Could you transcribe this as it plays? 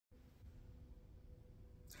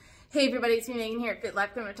Hey everybody, it's me Megan here at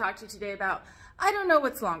FitLife. I'm going to talk to you today about, I don't know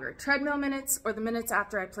what's longer, treadmill minutes or the minutes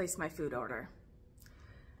after I place my food order.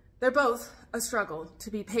 They're both a struggle to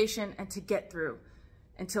be patient and to get through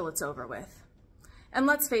until it's over with. And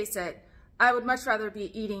let's face it, I would much rather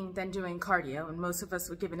be eating than doing cardio, and most of us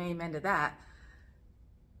would give an amen to that.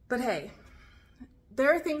 But hey,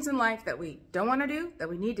 there are things in life that we don't want to do, that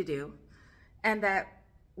we need to do, and that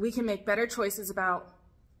we can make better choices about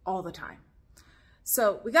all the time.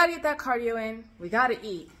 So we got to get that cardio in, we got to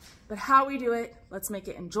eat, but how we do it, let's make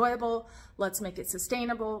it enjoyable, let's make it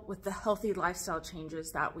sustainable with the healthy lifestyle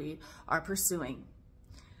changes that we are pursuing.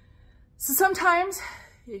 So sometimes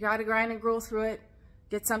you got to grind and gruel through it,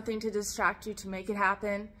 get something to distract you to make it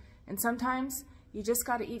happen, and sometimes you just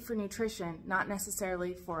got to eat for nutrition, not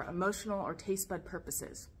necessarily for emotional or taste bud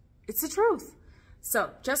purposes. It's the truth.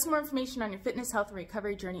 So just more information on your fitness, health, and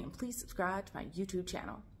recovery journey, and please subscribe to my YouTube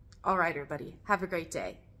channel. All right, everybody, have a great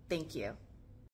day. Thank you.